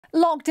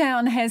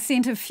Lockdown has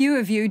sent a few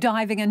of you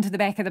diving into the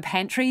back of the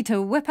pantry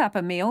to whip up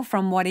a meal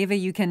from whatever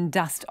you can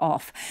dust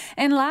off.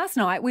 And last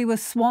night we were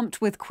swamped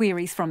with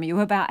queries from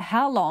you about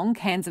how long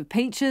cans of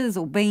peaches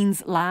or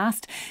beans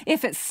last,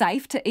 if it's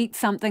safe to eat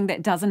something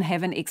that doesn't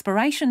have an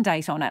expiration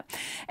date on it,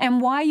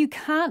 and why you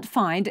can't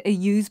find a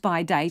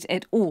use-by date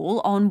at all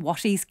on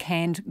Wattie's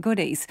canned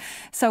goodies.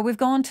 So we've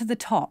gone to the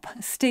top.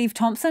 Steve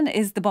Thompson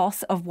is the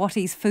boss of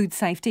Wattie's Food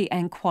Safety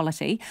and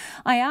Quality.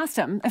 I asked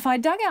him, if I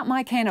dug out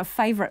my can of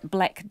favourite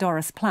black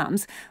Doris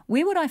plums,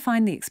 where would I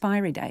find the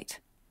expiry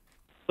date?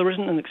 There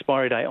isn't an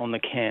expiry date on the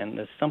can.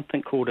 There's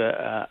something called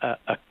a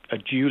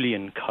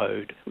Julian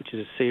code, which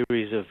is a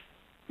series of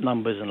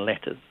numbers and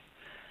letters.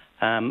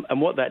 And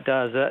what that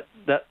does,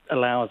 that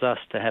allows us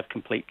to have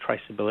complete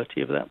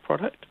traceability of that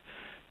product.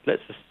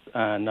 Lets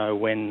us know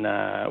when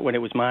it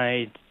was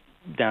made,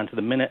 down to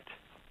the minute,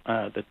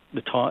 the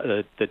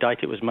date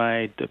it was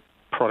made, the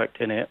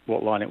product in it,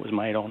 what line it was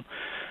made on.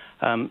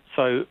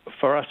 So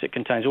for us, it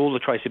contains all the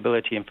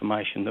traceability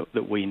information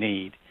that we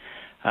need.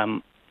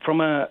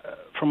 From a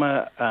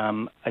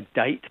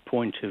date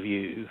point of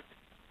view,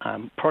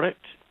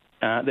 product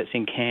that's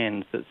in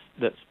cans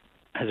that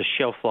has a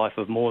shelf life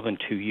of more than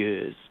 2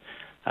 years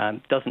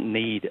doesn't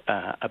need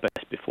a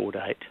best before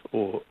date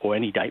or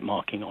any date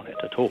marking on it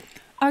at all.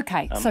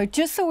 Okay, so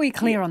just so we're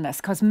clear on this,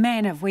 because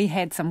man, have we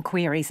had some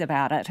queries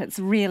about it. It's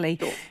really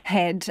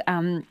had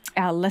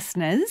our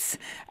listeners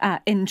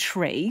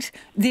intrigued.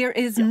 There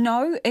is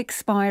no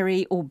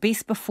expiry or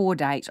best before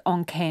date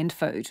on canned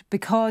food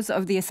because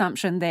of the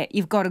assumption that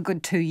you've got a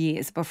good 2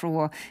 years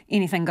before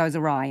anything goes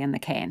awry in the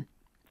can.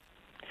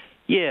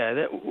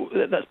 Yeah,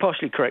 that's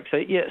partially correct.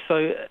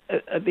 So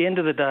at the end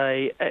of the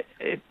day,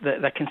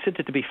 they're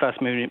considered to be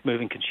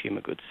fast-moving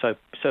consumer goods. So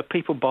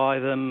people buy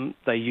them,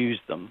 they use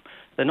them.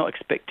 They're not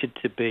expected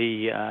to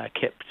be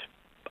kept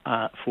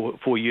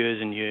for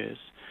years and years.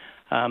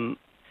 And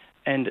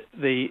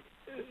the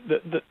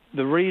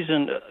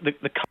reason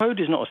the code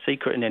is not a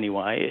secret in any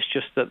way. It's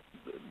just that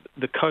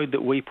the code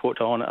that we put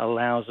on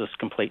allows us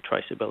complete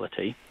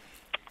traceability.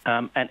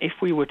 And if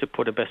we were to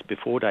put a best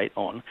before date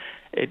on,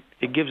 it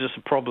gives us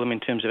a problem in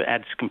terms of it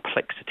adds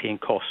complexity and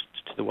costs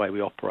to the way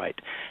we operate.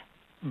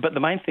 But the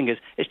main thing is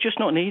it's just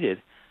not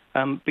needed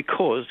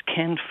because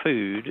canned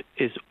food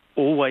is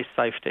always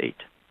safe to eat.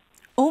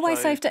 Always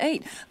safe to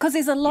eat, because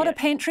there's a lot of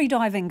pantry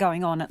diving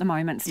going on at the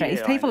moment, Steve.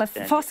 Yeah, people are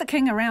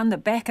fossicking around the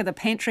back of the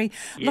pantry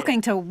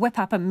looking to whip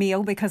up a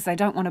meal because they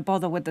don't want to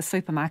bother with the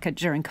supermarket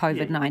during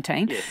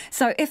COVID-19. Yeah.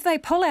 So if they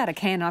pull out a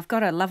can, I've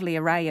got a lovely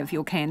array of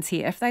your cans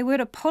here, if they were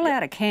to pull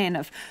out a can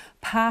of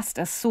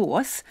pasta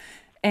sauce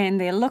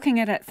and they're looking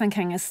at it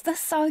thinking, is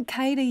this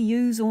okay to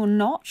use or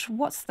not?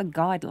 What's the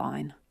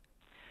guideline?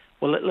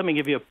 Well, let me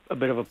give you a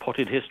bit of a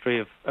potted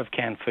history of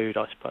canned food,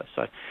 I suppose.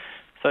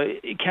 So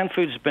canned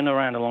food has been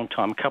around a long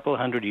time, a couple of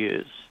 100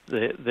 years.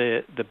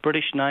 The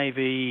British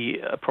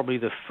Navy are probably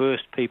the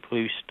first people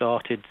who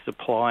started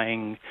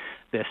supplying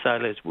their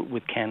sailors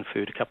with canned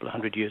food a couple of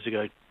 100 years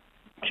ago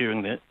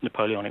during the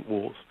Napoleonic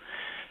Wars.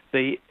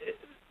 The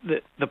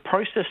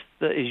process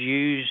that is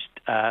used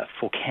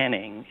for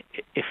canning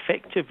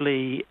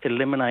effectively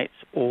eliminates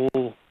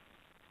all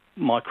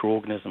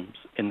microorganisms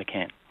in the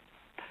can.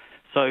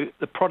 So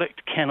the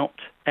product cannot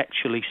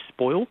actually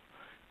spoil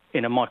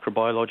in a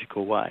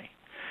microbiological way.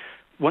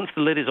 Once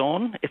the lid is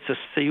on, it's a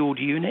sealed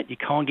unit. You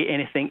can't get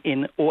anything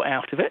in or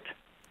out of it.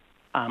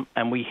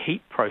 And we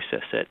heat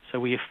process it, so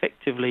we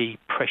effectively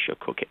pressure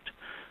cook it.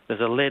 There's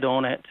a lid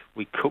on it.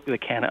 We cook the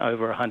can at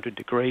over 100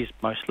 degrees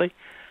mostly,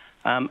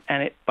 and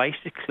it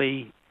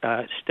basically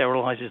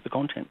sterilizes the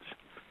contents.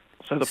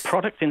 So the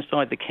product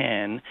inside the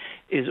can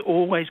is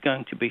always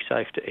going to be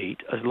safe to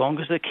eat as long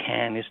as the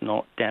can is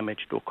not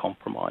damaged or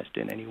compromised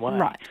in any way.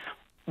 Right.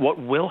 What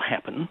will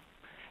happen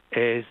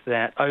is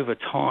that over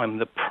time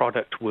the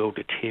product will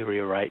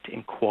deteriorate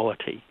in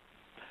quality.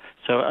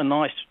 So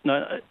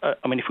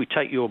if we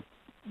take your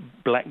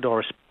black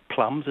Doris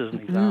plums as an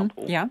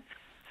example,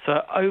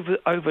 so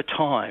over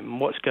time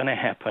what's going to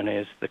happen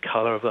is the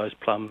colour of those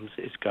plums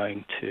is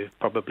going to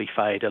probably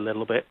fade a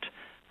little bit.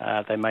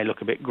 They may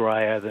look a bit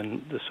greyer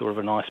than the sort of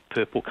a nice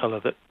purple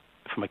colour that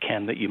from a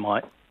can that you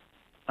might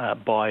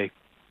buy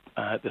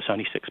that's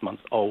only 6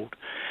 months old.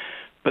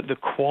 But the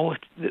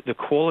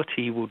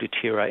quality will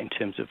deteriorate in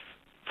terms of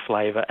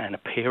flavour and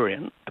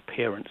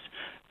appearance,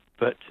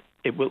 but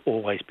it will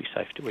always be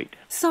safe to eat.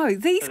 So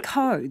these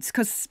codes,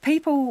 because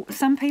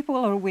some people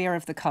are aware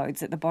of the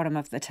codes at the bottom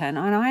of the tin,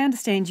 and I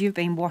understand you've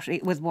been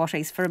with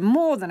Wattie's for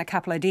more than a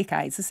couple of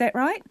decades, is that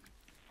right?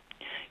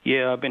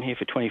 Yeah, I've been here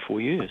for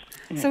 24 years.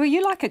 Yeah. So are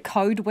you like a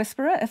code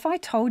whisperer? If I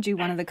told you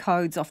one of the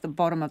codes off the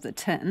bottom of the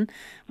tin,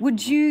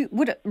 would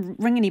it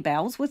ring any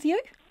bells with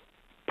you?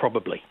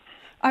 Probably.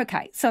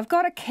 Okay, so I've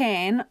got a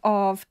can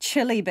of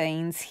chili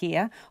beans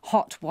here,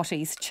 hot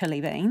Wattie's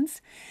chili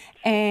beans,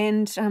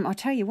 and I'll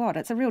tell you what,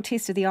 it's a real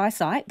test of the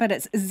eyesight, but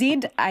it's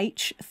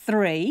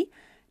ZH3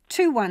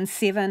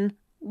 217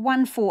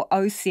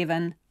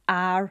 1407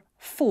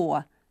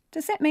 R4.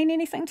 Does that mean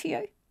anything to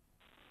you?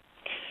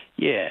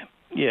 Yeah.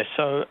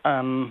 So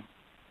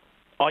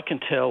I can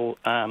tell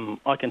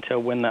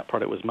when that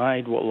product was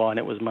made, what line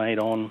it was made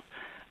on,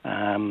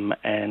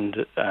 and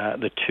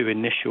the two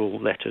initial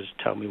letters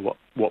tell me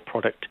what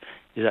product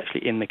is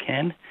actually in the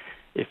can.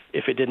 If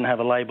it didn't have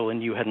a label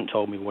and you hadn't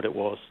told me what it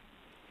was.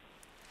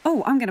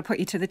 Oh, I'm going to put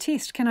you to the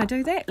test. Can I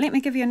do that? Let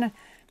me give you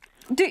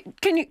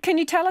Can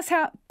you tell us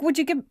how? Would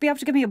you be able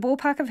to give me a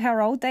ballpark of how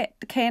old that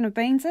can of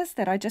beans is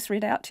that I just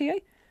read out to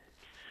you?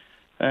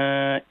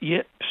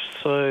 Yep.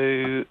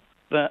 So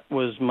that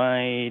was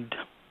made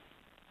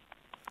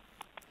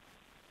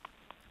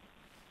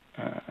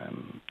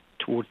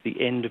towards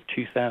the end of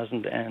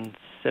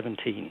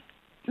 2017.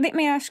 Let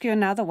me ask you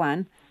another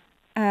one.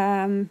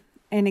 And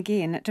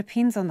again, it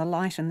depends on the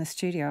light in the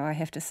studio, I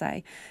have to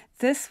say.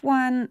 This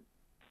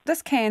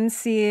can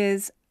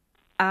says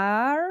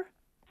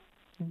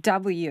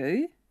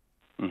RW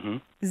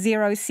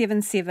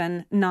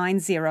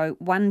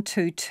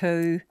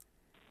 07790-122,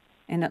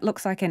 and it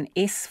looks like an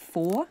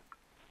S4.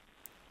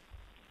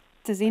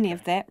 Does any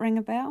of that ring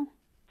a bell?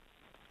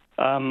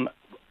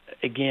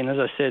 Again, as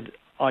I said,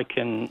 I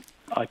can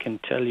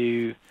tell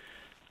you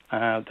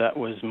that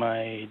was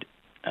made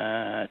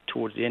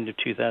towards the end of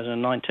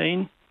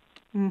 2019.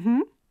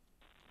 Mm-hmm.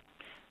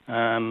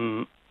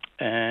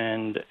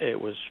 And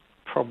it was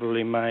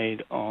probably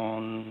made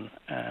on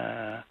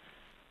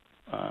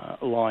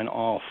line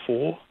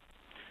R4,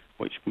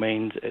 which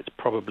means it's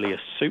probably a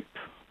soup,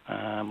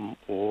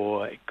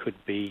 or it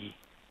could be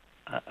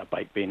a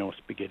baked bean or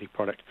spaghetti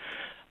product.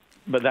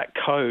 But that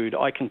code,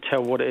 I can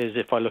tell what it is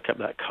if I look up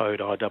that code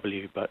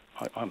RW, but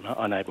I'm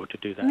unable to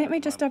do that. Let me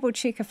just double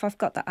check if I've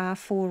got the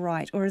R4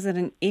 right, or is it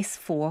an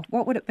S4?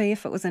 What would it be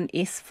if it was an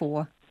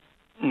S4?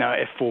 No,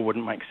 F4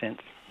 wouldn't make sense.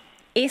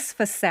 S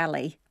for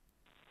Sally.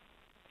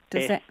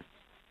 Does that?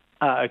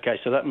 Okay,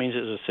 so that means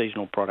it's a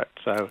seasonal product,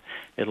 so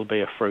it'll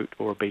be a fruit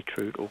or a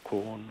beetroot or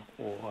corn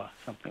or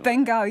something.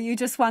 Bingo! Like that. You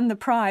just won the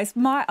prize.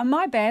 My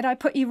bad. I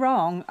put you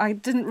wrong. I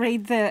didn't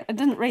read the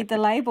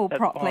label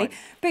properly. Fine.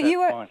 But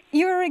That's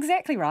you were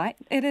exactly right.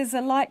 It is a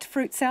light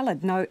fruit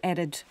salad, no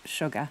added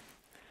sugar.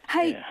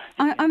 Hey, Yeah.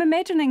 I'm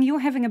imagining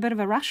you're having a bit of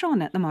a rush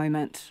on at the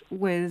moment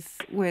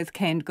with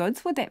canned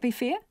goods. Would that be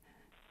fair?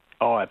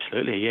 Oh,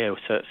 absolutely. Yeah.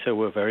 So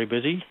we're very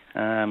busy.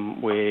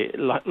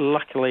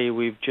 Luckily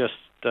we've just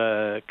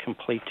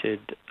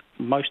completed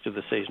most of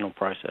the seasonal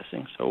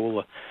processing.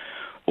 So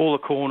all the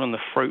corn and the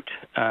fruit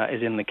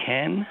is in the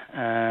can.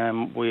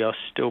 We are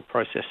still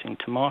processing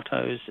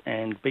tomatoes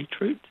and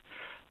beetroot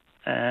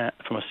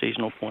from a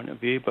seasonal point of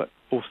view, but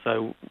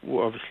also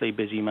we're obviously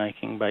busy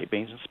making baked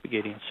beans and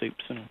spaghetti and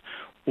soups and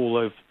all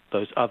of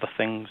those other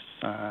things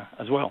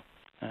as well.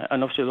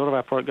 And obviously a lot of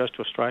our product goes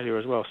to Australia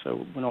as well.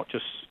 So we're not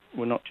just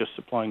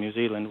supplying New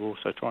Zealand. We're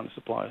also trying to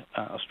supply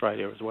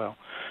Australia as well.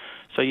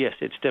 So yes,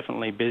 it's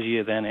definitely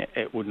busier than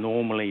it would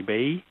normally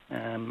be,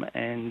 but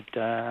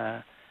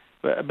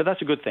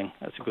that's a good thing.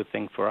 That's a good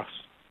thing for us.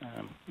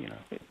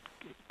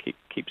 It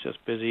keeps us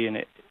busy, and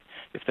if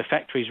the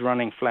factory's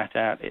running flat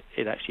out,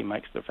 it actually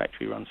makes the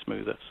factory run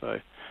smoother. So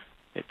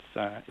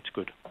it's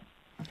good.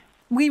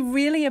 We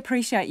really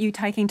appreciate you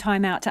taking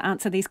time out to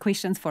answer these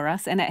questions for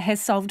us, and it has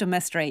solved a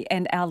mystery,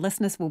 and our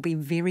listeners will be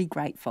very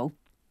grateful.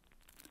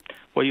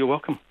 Well, you're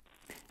welcome.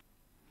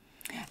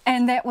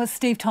 And that was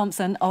Steve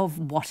Thompson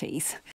of Wattie's.